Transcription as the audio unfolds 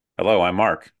Hello, I'm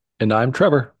Marc, And I'm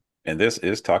Trevor. and this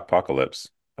is Talkpocalypse,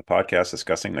 a podcast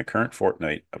discussing the current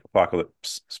fortnight of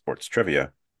Apocalypse sports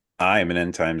trivia. I am in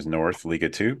End Times North Liga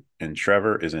 2, and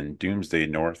Trevor is in Doomsday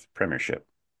North Premiership.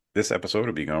 This episode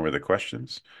will be going over the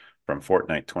questions from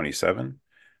Fortnight 27,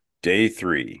 Day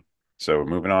 3. So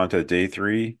moving on to Day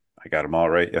 3, I got them all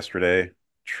right yesterday.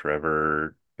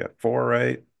 Trevor got 4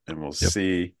 right, and we'll Yep.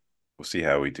 see we'll see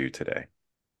how we do today.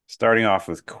 Starting off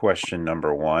with question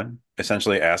number one,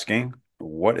 essentially asking,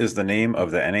 what is the name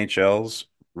of the NHL's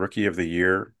Rookie of the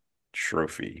Year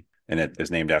trophy? And it is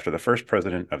named after the first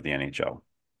president of the NHL.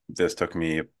 This took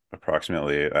me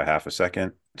approximately a half a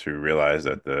second to realize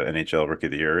that the NHL Rookie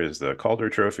of the Year is the Calder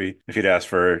Trophy. If you'd asked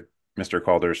for Mr.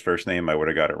 Calder's first name, I would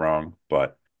have got it wrong,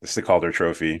 but this is the Calder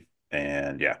Trophy.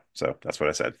 And yeah, so that's what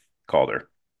I said. Calder.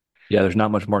 Yeah, there's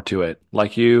not much more to it.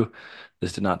 Like you,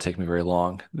 this did not take me very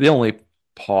long. The only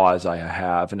pause I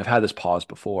have, and I've had this pause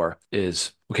before,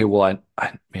 is okay, well,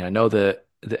 I mean, I know the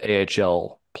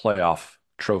AHL playoff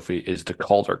trophy is the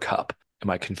Calder Cup. Am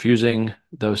I confusing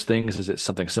those things? Is it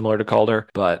something similar to Calder?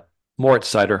 But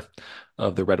Moritz Seider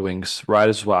of the Red Wings, right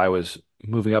as I was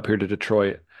moving up here to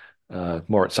Detroit,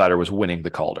 Moritz Seider was winning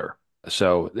the Calder.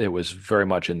 So it was very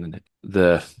much in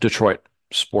the Detroit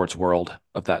sports world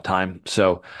of that time.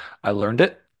 So I learned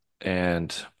it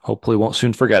and hopefully won't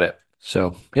soon forget it.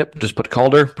 So, yep, just put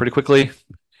Calder pretty quickly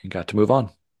and got to move on.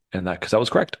 And that, because that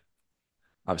was correct.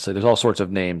 Obviously, there's all sorts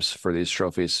of names for these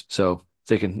trophies. So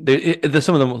there's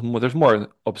some of them, there's more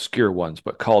obscure ones,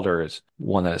 but Calder is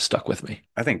one that has stuck with me.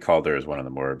 I think Calder is one of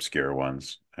the more obscure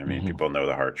ones. I mean, Hmm. people know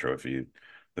the Hart Trophy,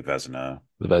 the Vezina,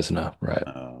 The Vezina, right.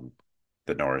 um,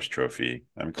 the Norris Trophy.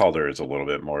 I mean, Calder is a little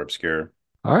bit more obscure.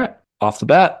 All right. Off the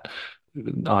bat,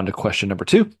 on to question number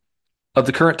two. Of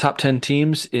the current top 10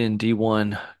 teams in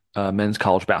D1 men's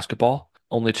college basketball,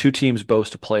 only two teams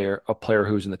boast a player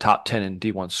who's in the top 10 in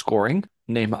D1 scoring.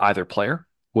 Name either player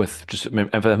with just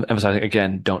emphasizing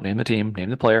again, don't name the team, name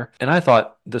the player. And I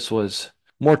thought this was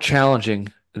more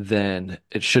challenging than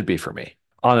it should be for me.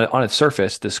 On its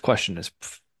surface, this question is,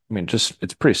 I mean, just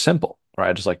it's pretty simple,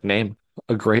 right? Just like name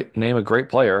a great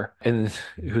player and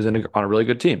who's on a really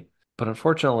good team. But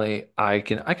unfortunately, I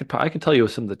can tell you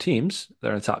some of the teams that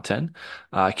are in the top 10.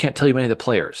 I can't tell you many of the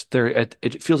players.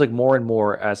 It feels like more and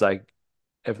more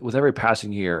with every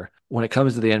passing year, when it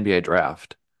comes to the NBA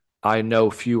draft, I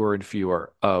know fewer and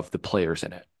fewer of the players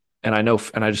in it. And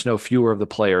I just know fewer of the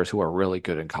players who are really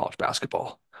good in college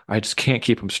basketball. I just can't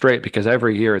keep them straight because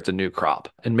every year it's a new crop.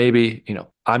 And maybe,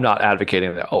 I'm not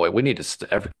advocating that, oh, we need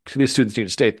to, these students need to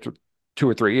stay 2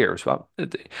 or 3 years. Well,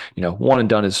 one and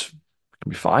done is can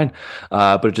be fine.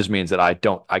 But it just means that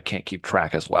I can't keep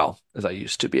track as well as I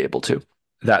used to be able to.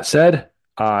 That said,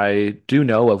 I do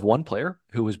know of one player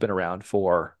who has been around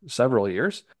for several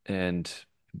years and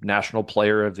National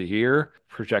Player of the Year,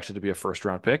 projected to be a first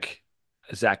round pick,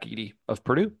 Zach Edey of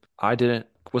Purdue.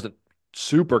 Wasn't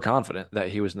super confident that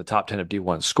he was in the top 10 of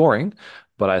D1 scoring,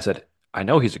 but I said, I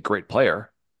know he's a great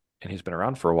player and he's been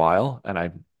around for a while, and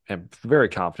I am very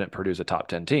confident Purdue's a top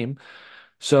 10 team.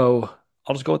 So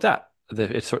I'll just go with that.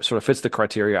 It sort of fits the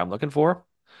criteria I'm looking for.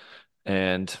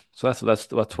 And so that's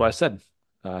what I said.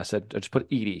 I said I just put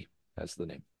Edie as the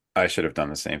name. I should have done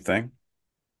the same thing,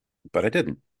 but I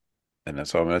didn't. And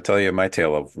that's why I'm going to tell you my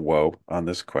tale of woe on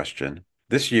this question.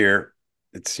 This year,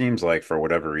 it seems like for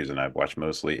whatever reason, I've watched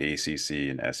mostly ACC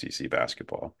and SEC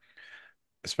basketball,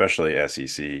 especially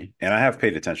SEC. And I have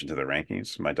paid attention to the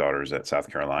rankings. My daughter's at South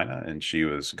Carolina, and she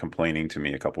was complaining to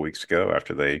me a couple weeks ago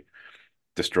after they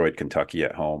destroyed Kentucky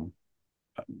at home.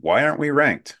 Why aren't we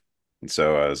ranked? And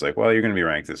so I was like, well, you're going to be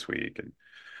ranked this week. And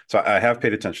so I have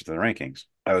paid attention to the rankings.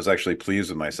 I was actually pleased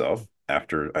with myself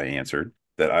after I answered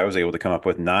that I was able to come up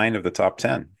with 9 of the top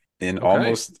 10 in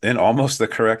Okay. almost the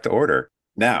correct order.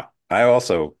 Now, I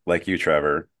also, like you,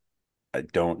 Trevor, I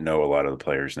don't know a lot of the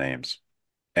players' names.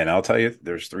 And I'll tell you,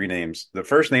 there's 3 names. The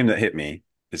first name that hit me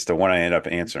is the one I ended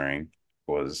up answering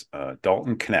was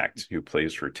Dalton Knecht, who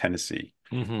plays for Tennessee.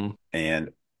 Hmm. And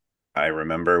I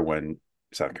remember when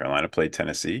South Carolina played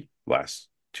Tennessee last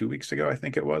 2 weeks ago, I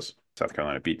think it was. South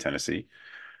Carolina beat Tennessee.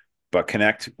 But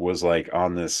Knecht was like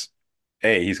on this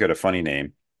A, he's got a funny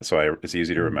name, so it's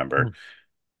easy to remember.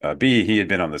 B, he had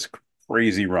been on this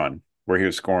crazy run where he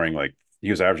was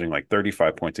averaging like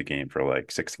 35 points a game for like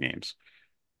 6 games.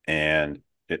 And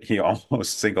he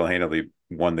almost single handedly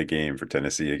won the game for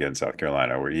Tennessee against South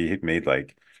Carolina, where he made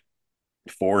like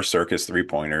 4 circus 3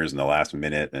 pointers in the last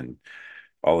minute. And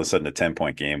all of a sudden, a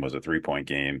 10-point game was a 3-point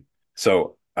game.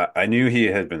 So I knew he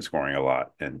had been scoring a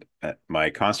lot. And my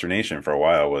consternation for a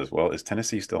while was, well, is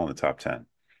Tennessee still in the top 10?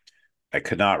 I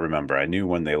could not remember. I knew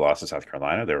when they lost to South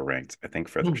Carolina, they were ranked, I think,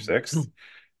 fifth or sixth.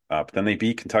 But then they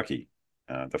beat Kentucky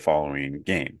the following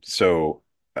game. So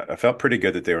I felt pretty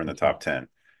good that they were in the top 10.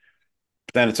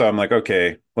 But then so I'm like,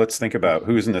 okay, let's think about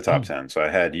who's in the top 10. So I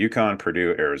had UConn,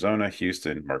 Purdue, Arizona,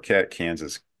 Houston, Marquette,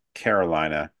 Kansas,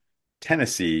 Carolina,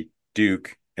 Tennessee,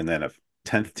 Duke, and then a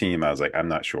 10th team. I was like, I'm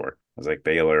not sure. I was like,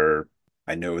 Baylor.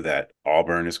 I know that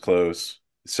Auburn is close.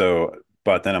 So,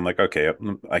 but then I'm like, okay,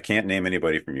 I can't name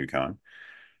anybody from UConn.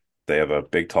 They have a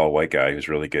big, tall white guy who's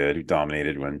really good, who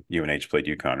dominated when UNH played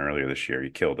UConn earlier this year. He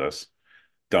killed us.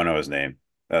 Don't know his name.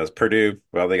 That was Purdue.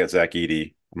 Well, they got Zach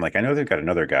Edey. I'm like, I know they've got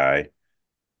another guy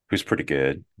who's pretty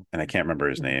good, and I can't remember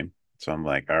his name. So I'm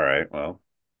like, all right, well,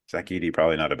 Zach Edey,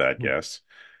 probably not a bad guess.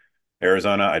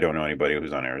 Arizona, I don't know anybody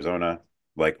who's on Arizona.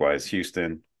 Likewise,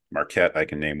 Houston, Marquette, I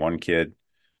can name one kid.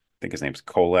 I think his name's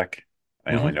Kolek.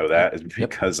 I only know Yep. that is Yep.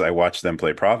 because I watched them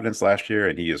play Providence last year,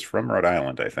 and he is from Rhode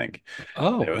Island, I think.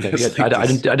 Oh, It okay. Yeah, was like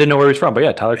this. I didn't know where he was from, but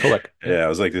yeah, Tyler Kolek. Yeah. Yeah, it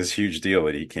was like this huge deal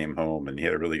that he came home and he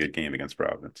had a really good game against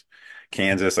Providence.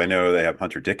 Kansas, I know they have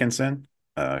Hunter Dickinson,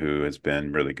 who has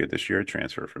been really good this year,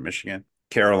 transfer from Michigan.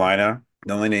 Carolina,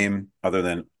 the only name other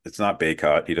than it's not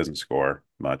Baycott, he doesn't score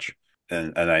much.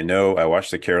 And I know I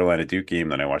watched the Carolina Duke game,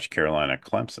 then I watched Carolina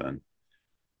Clemson,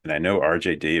 and I know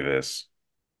RJ Davis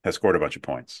has scored a bunch of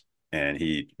points, and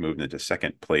he moved into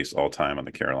second place all time on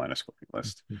the Carolina scoring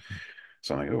list.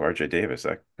 So I'm like, oh, RJ Davis,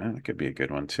 that could be a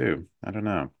good one too. I don't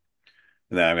know.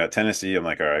 And then I've got Tennessee. I'm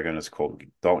like, all right, I'm going to call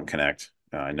Dalton Connect.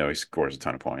 I know he scores a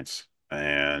ton of points.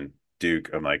 And Duke,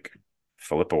 I'm like,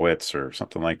 Filipowicz or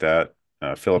something like that.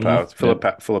 Yep.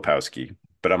 Filipowski.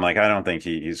 But I'm like, I don't think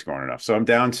he's scoring enough. So I'm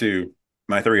down to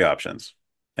my three options.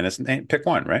 And it's pick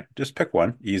one, right? Just pick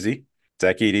one. Easy.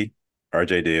 Zach Edey,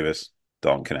 RJ Davis,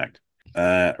 Dalton Connect.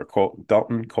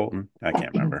 Colton. I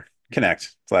can't remember. Connect.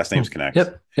 His last name's Connect.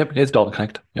 Yep. Yep. It's Dalton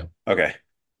Connect. Yep. Okay.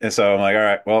 And so I'm like, all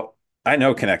right, well, I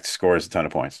know Connect scores a ton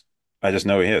of points. I just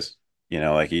know he is.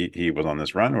 Like he was on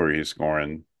this run where he's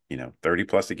scoring, 30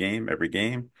 plus a game every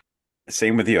game.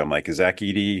 Same with you. I'm like, Zach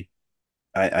Edey,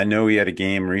 I know he had a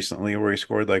game recently where he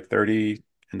scored like 30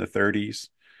 in the 30s.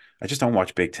 I just don't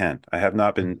watch Big Ten. I have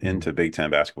not been into Big Ten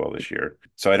basketball this year.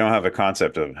 So I don't have a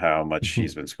concept of how much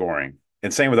he's been scoring.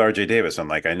 And same with RJ Davis. I'm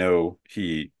like, I know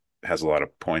he has a lot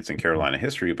of points in Carolina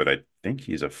history, but I think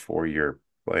he's a 4-year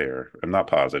player. I'm not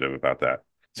positive about that.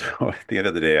 So at the end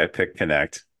of the day, I picked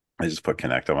Connect. I just put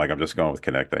Connect. I'm like, I'm just going with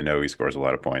Connect. I know he scores a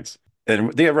lot of points.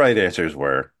 And the right answers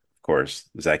were, of course,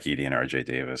 Zach Edey and RJ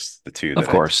Davis, Of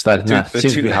course. That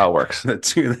seems to be how it works. the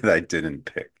two that I didn't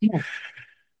pick.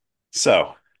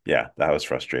 So yeah, that was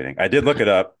frustrating. I did look it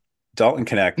up. Dalton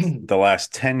Connect, the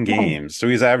last 10 games, so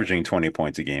he's averaging 20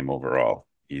 points a game overall.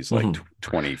 He's like Mhm.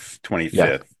 20, Yeah.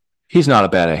 25th. He's not a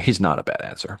bad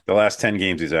answer. The last 10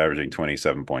 games, he's averaging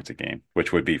 27 points a game,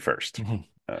 which would be first Mhm.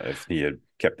 if he had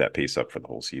kept that pace up for the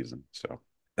whole season. So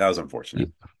that was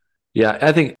unfortunate. Yeah,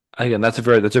 I think again that's a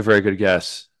very good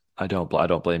guess. I don't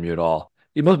blame you at all.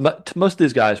 Most of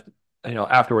these guys,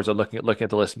 afterwards are looking at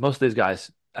the list. Most of these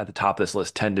guys at the top of this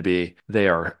list tend to be they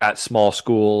are at small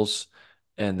schools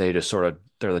and they just sort of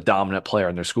they're the dominant player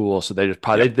in their school, so Yep. they just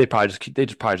probably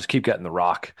just keep getting the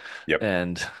rock Yep.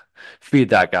 and feed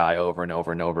that guy over and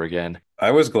over and over again.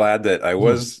 I was glad that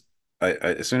Mhm.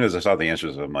 as soon as I saw the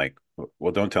answers, I'm like,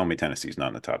 well, don't tell me Tennessee's not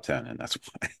in the top 10. And that's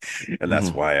why, and that's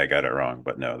Mhm. why I got it wrong.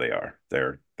 But no, they are.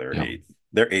 They're Yeah. eighth.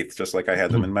 They're eighth, just like I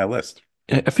had them in Mhm. my list.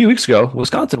 A few weeks ago,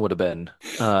 Wisconsin would have been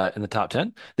in the top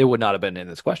 10. They would not have been in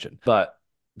this question, but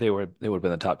they would have been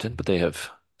in the top 10, but they have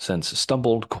since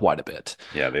stumbled quite a bit.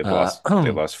 Yeah, Uh,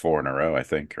 they lost four in a row, I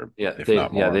think, or if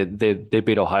not more. they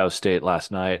beat Ohio State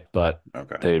last night, but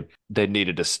Okay. they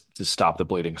needed to stop the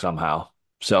bleeding somehow.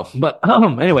 So, but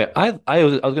anyway, I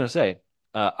was gonna say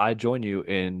I join you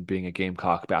in being a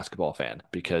Gamecock basketball fan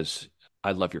because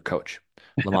I love your coach.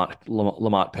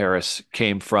 Lamont Paris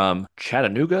came from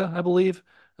Chattanooga, I believe.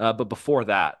 But before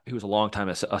that, he was a longtime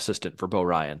assistant for Bo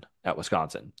Ryan at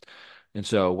Wisconsin. And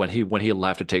so when he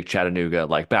left to take Chattanooga,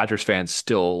 like Badgers fans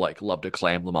still like love to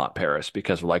claim Lamont Paris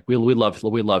because we're like we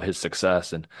love his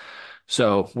success, and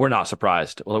so we're not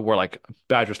surprised. We're like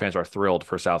Badgers fans are thrilled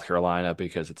for South Carolina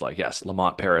because it's like yes,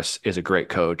 Lamont Paris is a great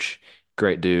coach,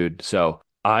 great dude. So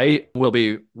I will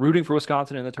be rooting for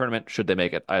Wisconsin in the tournament should they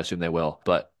make it. I assume they will,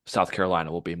 but South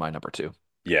Carolina will be my number two.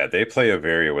 Yeah, they play a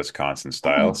very Wisconsin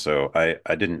style. So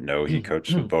I didn't know he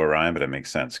coached with Bo Ryan, but it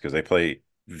makes sense because they play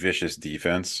vicious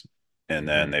defense, and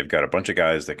then they've got a bunch of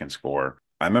guys that can score.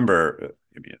 I remember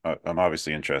I'm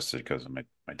obviously interested because of my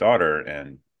daughter,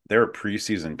 and they were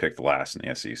preseason picked last in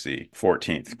the SEC,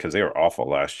 14th, because they were awful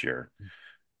last year.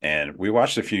 And we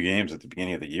watched a few games at the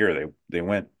beginning of the year. They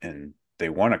went and they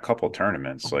won a couple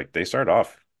tournaments. Like they started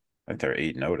off, I think they're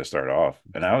 8-0 to start off.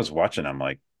 And I was watching, I'm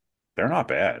like, they're not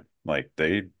bad. Like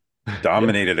they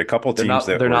dominated a couple teams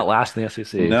that they're not were last in the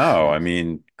SEC. no, I Yeah.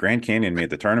 mean Grand Canyon made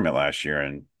the tournament last year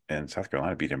and South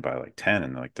Carolina beat him by like 10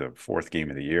 in like the fourth game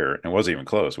of the year. And it wasn't even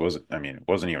close. It wasn't I mean, it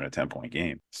wasn't even a 10-point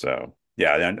game. So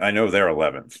yeah, I know they're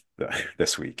 11th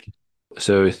this week.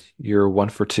 So you're 1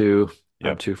 for 2. I'm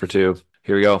Yep. 2 for 2.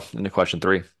 Here we go into question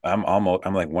three. I'm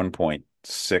like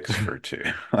 1.6 for two.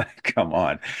 Like, come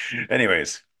on.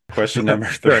 Anyways, question number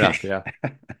Fair three. enough. Yeah.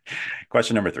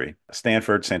 Question number three.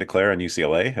 Stanford, Santa Clara, and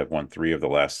UCLA have won three of the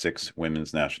last six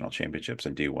women's national championships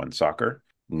in D1 soccer.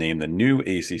 Name the new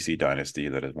ACC dynasty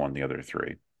that has won the other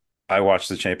three. I watched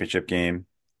the championship game.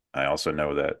 I also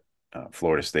know that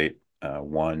Florida State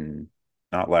won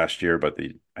not last year, but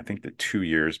I think the 2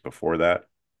 years before that.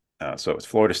 So it's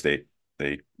Florida State.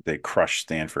 They crushed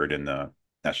Stanford in the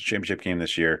national championship game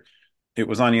this year. It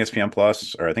was on ESPN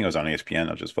Plus, or I think it was on ESPN.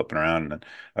 I was just flipping around, and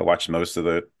I watched a lot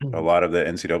of the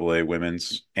NCAA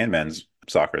women's and men's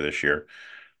soccer this year,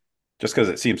 just because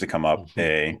it seems to come up.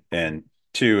 A and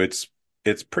two,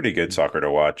 it's pretty good soccer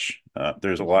to watch.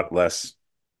 There's a lot less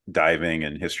diving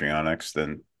and histrionics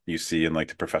than you see in like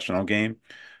the professional game,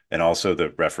 and also the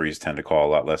referees tend to call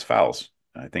a lot less fouls.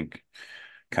 I think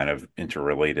kind of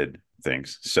interrelated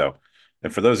things. So,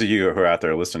 and for those of you who are out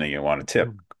there listening and want a tip,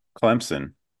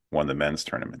 Clemson won the men's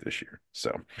tournament this year.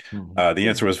 So the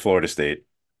answer was Florida State.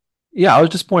 Yeah, I was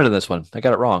disappointed in this one. I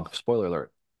got it wrong. Spoiler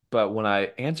alert. But when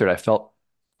I answered, I felt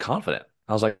confident.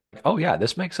 I was like, "Oh yeah,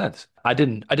 this makes sense." I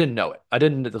didn't know it. I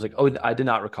didn't. It was like, "Oh, I did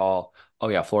not recall." Oh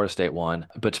yeah, Florida State won.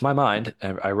 But to my mind,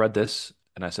 I read this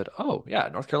and I said, "Oh yeah,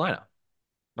 North Carolina.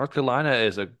 North Carolina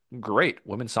is a great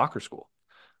women's soccer school."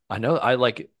 I know I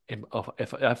like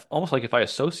if almost like if I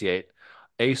associate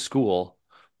a school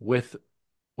with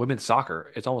women's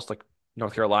soccer, it's almost like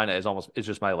North Carolina is almost it's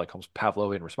just my like almost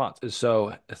Pavlovian response.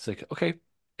 So it's like, okay,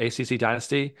 ACC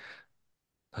Dynasty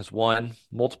has won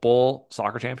multiple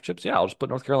soccer championships. Yeah, I'll just put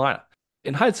North Carolina.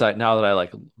 In hindsight, now that I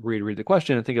like read the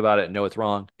question and think about it and know it's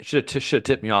wrong, it should have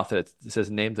tipped me off that it says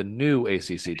name the new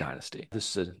ACC dynasty.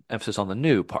 This is an emphasis on the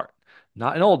new part,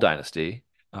 not an old dynasty,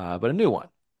 but a new one.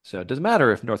 So it doesn't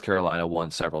matter if North Carolina won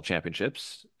several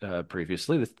championships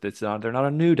previously. They're not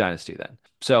a new dynasty then.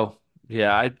 So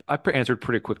yeah, I answered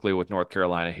pretty quickly with North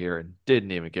Carolina here and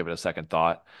didn't even give it a second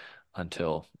thought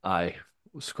until I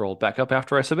scrolled back up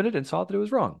after I submitted and saw that it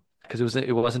was wrong because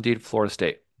it was indeed Florida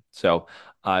State. So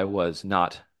I was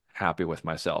not happy with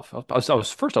myself. I was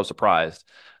surprised,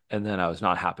 and then I was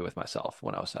not happy with myself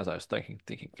when as I was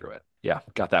thinking through it. Yeah,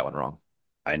 got that one wrong.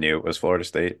 I knew it was Florida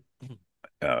State.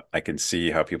 I can see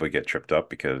how people get tripped up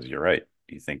because you're right.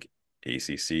 You think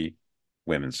ACC,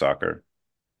 women's soccer,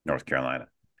 North Carolina.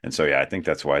 And so, yeah, I think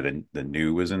that's why the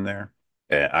new was in there.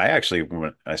 And I actually,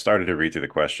 when I started to read through the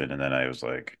question, and then I was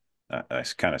like, I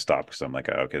kind of stopped because I'm like,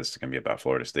 oh, okay, this is going to be about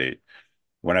Florida State.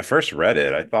 When I first read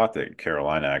it, I thought that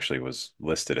Carolina actually was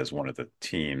listed as one of the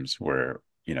teams where,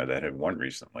 that had won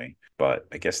recently, but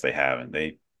I guess they haven't.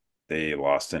 They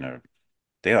lost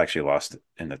they actually lost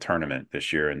in the tournament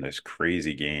this year in this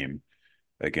crazy game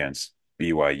against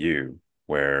BYU,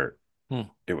 where Hmm.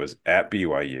 it was at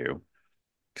BYU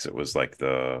because it was like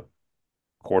the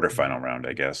quarterfinal round,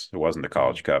 I guess. It wasn't the Mhm.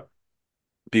 College Cup.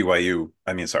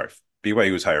 I mean, sorry,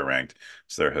 BYU was higher ranked,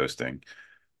 so they're hosting.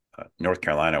 North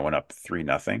Carolina went up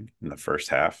 3-0 in the first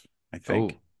half, I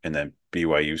think. Oh, And then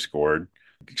BYU scored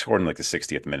in like the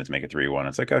 60th minute to make it 3-1.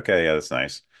 It's like, okay, yeah, that's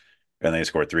nice. And they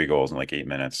scored three goals in like 8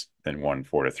 minutes, then won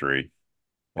 4-3.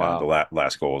 The wow.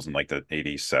 last goal was in like the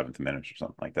 87th minute or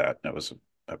something like that. That was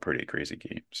a pretty crazy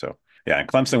game. So, yeah, and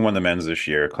Clemson won the men's this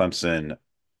year. Clemson,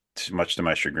 much to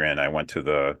my chagrin, I went to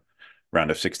the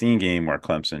round of 16 game where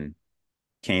Clemson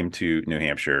came to New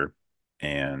Hampshire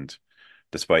and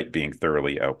despite being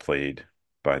thoroughly outplayed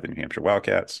by the New Hampshire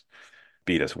Wildcats,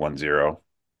 beat us 1-0.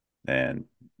 And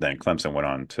then Clemson went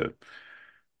on to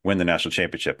win the national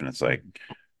championship. And it's like,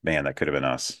 man, that could have been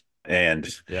us. And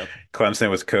Yep.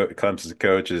 Clemson's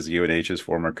coach is UNH's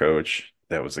former coach.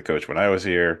 That was the coach when I was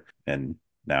here. And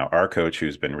now our coach,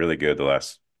 who's been really good the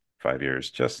last 5 years,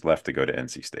 just left to go to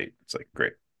NC State. It's like,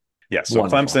 great. Yeah, so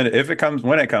Wonderful. Clemson, if it comes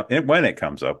when it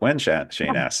comes up, when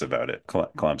Shane asks about it,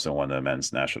 Clemson won the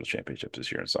men's national championships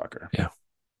this year in soccer. Yeah.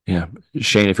 Yeah.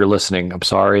 Shane, if you're listening, I'm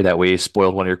sorry that we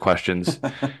spoiled one of your questions.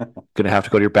 Gonna have to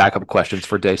go to your backup questions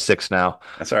for day 6 now.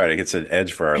 That's all right. It gets an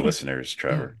edge for our listeners,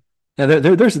 Trevor. Yeah,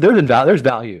 there's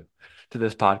value to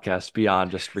this podcast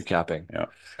beyond just recapping Yeah,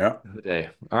 yeah. the day.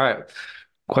 All right.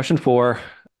 Question 4,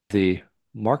 the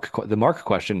Marc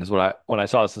question is what when I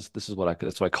saw this is that's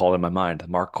what I called it in my mind, the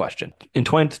Marc question. In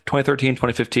 2013,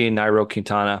 2015, Nairo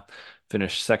Quintana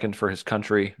finished second for his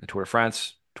country, the Tour de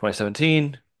France.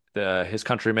 2017, his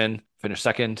countrymen finished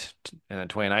second. And in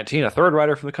 2019, a third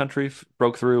rider from the country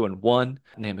broke through and won.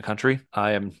 Name the country.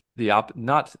 I am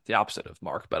not the opposite of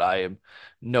Marc, but I am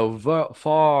know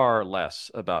far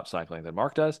less about cycling than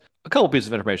Marc does. A couple pieces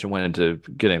of information went into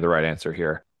getting the right answer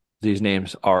here. These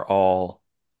names are all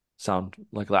sound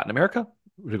like Latin America.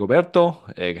 Rigoberto,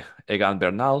 Egan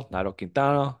Bernal, Nairo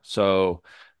Quintana. So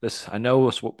this I know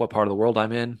what part of the world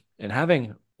I'm in, and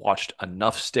having watched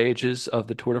enough stages of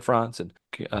the Tour de France and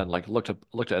like looked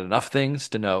at enough things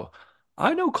to know,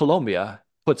 I know Colombia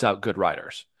puts out good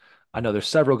riders. I know there's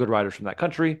several good riders from that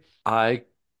country. I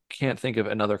can't think of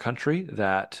another country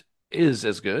that is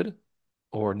as good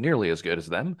or nearly as good as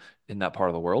them in that part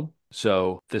of the world.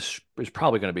 So this is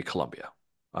probably going to be Colombia,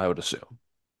 I would assume.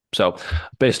 So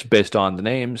based on the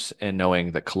names and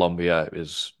knowing that Colombia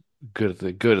is good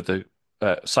at the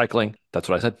cycling, that's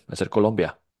what I said. I said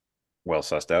Colombia. Well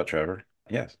sussed out, Trevor.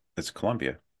 Yes, it's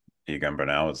Colombia. Egan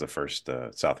Bernal is the first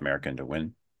South American to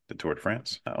win the Tour de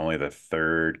France. Only the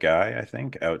third guy, I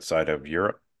think, outside of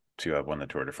Europe to have won the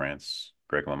Tour de France.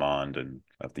 Greg LeMond and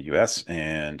of the US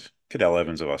and Cadel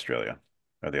Evans of Australia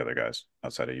are the other guys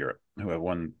outside of Europe who have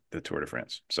won the Tour de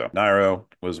France. So Nairo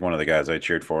was one of the guys I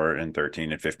cheered for in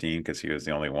 13 and 15 because he was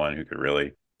the only one who could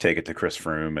really take it to Chris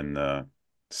Froome and the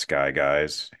Sky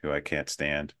guys who I can't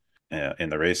stand in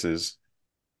the races.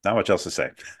 Not much else to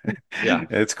say. Yeah.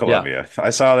 It's Yeah. Colombia.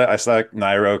 I saw that. I saw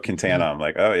Nairo Quintana. I'm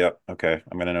like, oh, yep. Okay.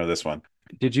 I'm going to know this one.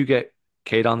 Did you get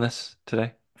Kate on this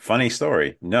today? Funny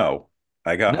story. No,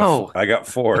 No. I got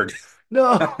Ford.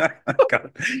 No. I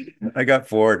got, I got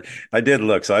Ford. I did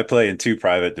look. So I play in two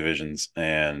private divisions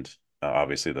and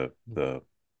obviously the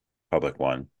public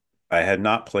one. I had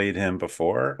not played him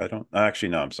before. I don't actually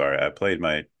no, I'm sorry. I played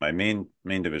my main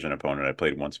division opponent. I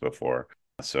played once before.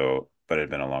 So, but it had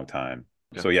been a long time.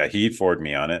 Yeah. So yeah, he Ford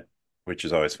me on it, which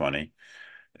is always funny.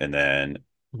 And then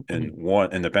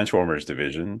in the bench warmers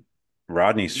division,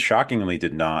 Rodney shockingly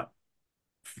did not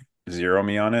zero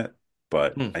me on it,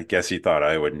 but Hmm. I guess he thought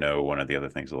I would know one of the other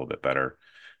things a little bit better.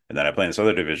 And then I play in this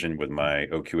other division with my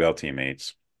OQL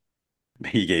teammates.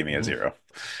 He gave me a Hmm. zero.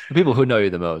 The people who know you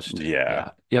the most.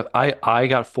 Yeah, Yeah. Yeah. I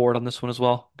got Ford on this one as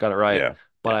well. Got it right. yeah,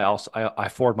 But yeah, I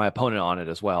forward my opponent on it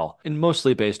as well. And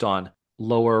mostly based on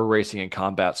lower racing and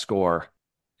combat score.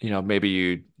 Maybe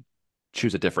you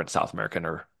choose a different South American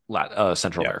or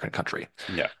Central yeah, American country.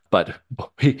 yeah. But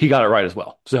he got it right as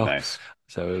well. Nice.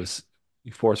 So it was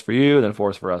force for you, then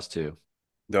force for us too.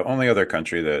 The only other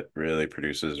country that really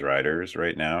produces riders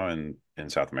right now in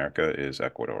South America is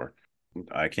Ecuador.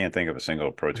 I can't think of a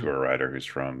single Pro Mhm. Tour rider who's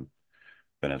from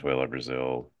Venezuela,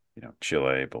 Brazil,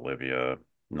 Chile, Bolivia,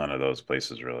 none of those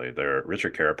places really. There,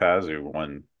 Richard Carapaz, who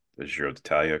won the Giro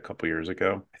d'Italia a couple years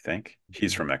ago, I think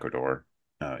he's from Ecuador.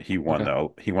 Okay. He won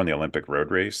the Olympic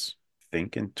road race, I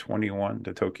think in 21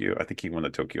 to Tokyo. I think he won the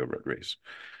Tokyo road race.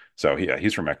 So yeah,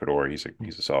 he's from Ecuador. He's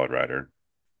a solid rider.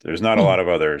 There's not a lot Mhm. of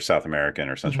other South American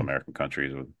or Central Mhm. American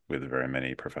countries with very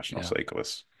many professional Yeah.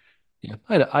 cyclists. Yeah.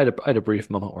 I had a brief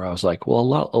moment where I was like, well,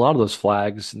 a lot of those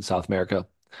flags in South America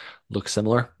look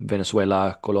similar.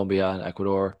 Venezuela, Colombia, and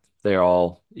Ecuador, they're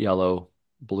all yellow,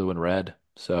 blue, and red.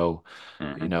 So, you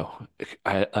Hmm. know,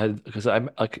 because I'm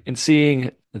like in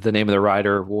seeing the name of the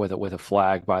rider with a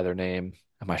flag by their name.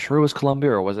 Am I sure it was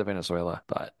Colombia or was it Venezuela?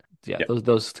 But yeah, Yeah.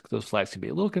 those flags can be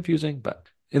a little confusing, but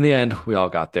in the end, we all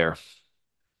got there.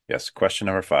 Yes. Question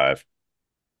number five.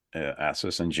 Asked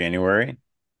us in January.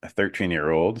 A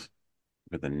 13-year-old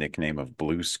with the nickname of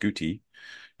Blue Scooty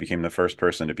became the first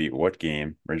person to beat what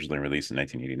game originally released in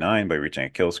 1989 by reaching a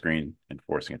kill screen and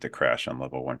forcing it to crash on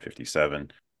level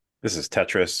 157. This is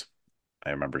Tetris.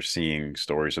 I remember seeing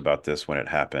stories about this when it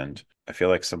happened. I feel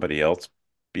like somebody else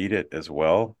beat it as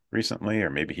well recently, or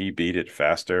maybe he beat it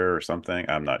faster or something.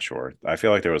 I'm not sure. I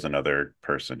feel like there was another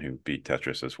person who beat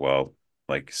Tetris as well,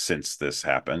 like since this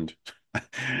happened.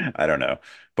 I don't know,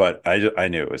 but I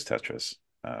knew it was Tetris.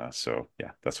 So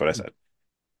yeah, that's what I said.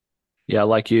 Yeah,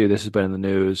 like you, this has been in the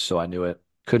news, so I knew it.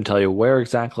 Couldn't tell you where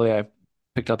exactly I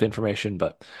picked up the information,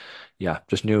 but yeah,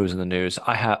 just knew it was in the news.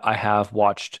 I have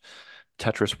watched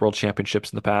Tetris World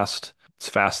Championships in the past. It's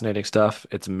fascinating stuff.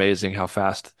 It's amazing how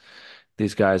fast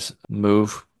these guys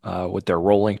move with their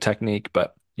rolling technique.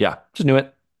 But yeah, just knew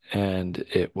it, and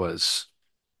it was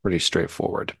pretty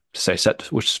straightforward to say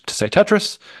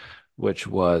Tetris, which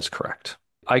was correct.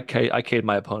 I K'd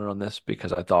my opponent on this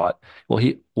because I thought, well,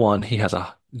 he has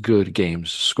a good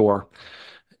games score,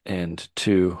 and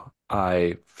two,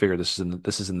 I figure this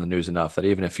is in the news enough that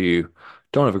even if you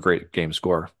don't have a great game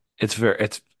score, it's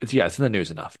in the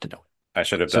news enough to know it. I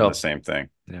should have done the So same thing,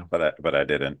 yeah, but I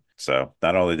didn't. So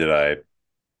not only did I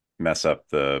mess up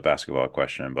the basketball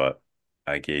question, but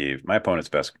I gave my opponent's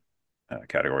best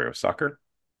category was soccer,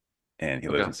 and he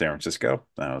lives Okay. in San Francisco.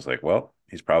 And I was like, well,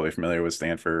 he's probably familiar with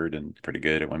Stanford and pretty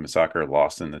good at women's soccer.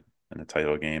 Lost in the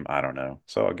title game. I don't know,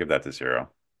 so I'll give that to zero,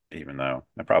 even though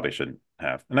I probably shouldn't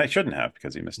have, and I shouldn't have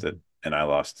because he missed it, Mhm. and I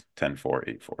lost 10-4,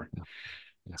 8-4. Yeah.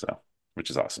 Yeah. So, which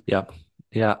is awesome. Yeah.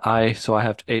 Yeah. I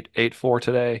have 8-4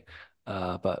 today.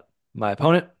 But my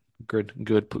opponent,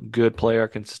 good player,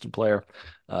 consistent player,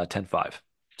 10-5.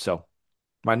 So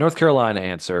my North Carolina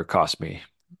answer cost me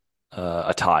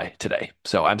a tie today.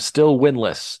 So I'm still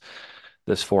winless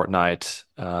this fortnight.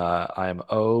 I'm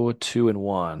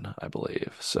 0-2-1, I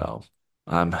believe. So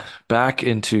I'm back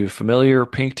into familiar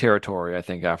pink territory, I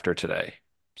think, after today.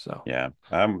 So Yeah,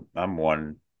 I'm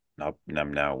one.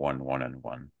 I'm now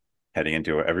 1-1-1, heading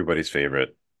into everybody's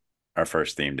favorite, our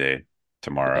first theme day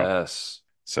tomorrow. yes.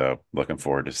 So looking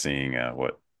forward to seeing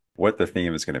what the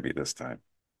theme is going to be this time.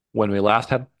 When we last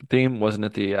had theme, wasn't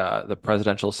it the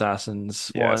presidential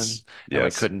assassins one? Yes, And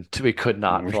yes. we could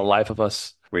not for the life of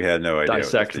us We had no idea what the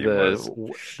dissect theme was.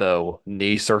 the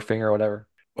knee surfing or whatever.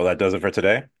 Well, that does it for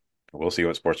today. We'll see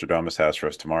what Sports Drama has for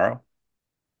us tomorrow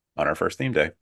on our first theme day.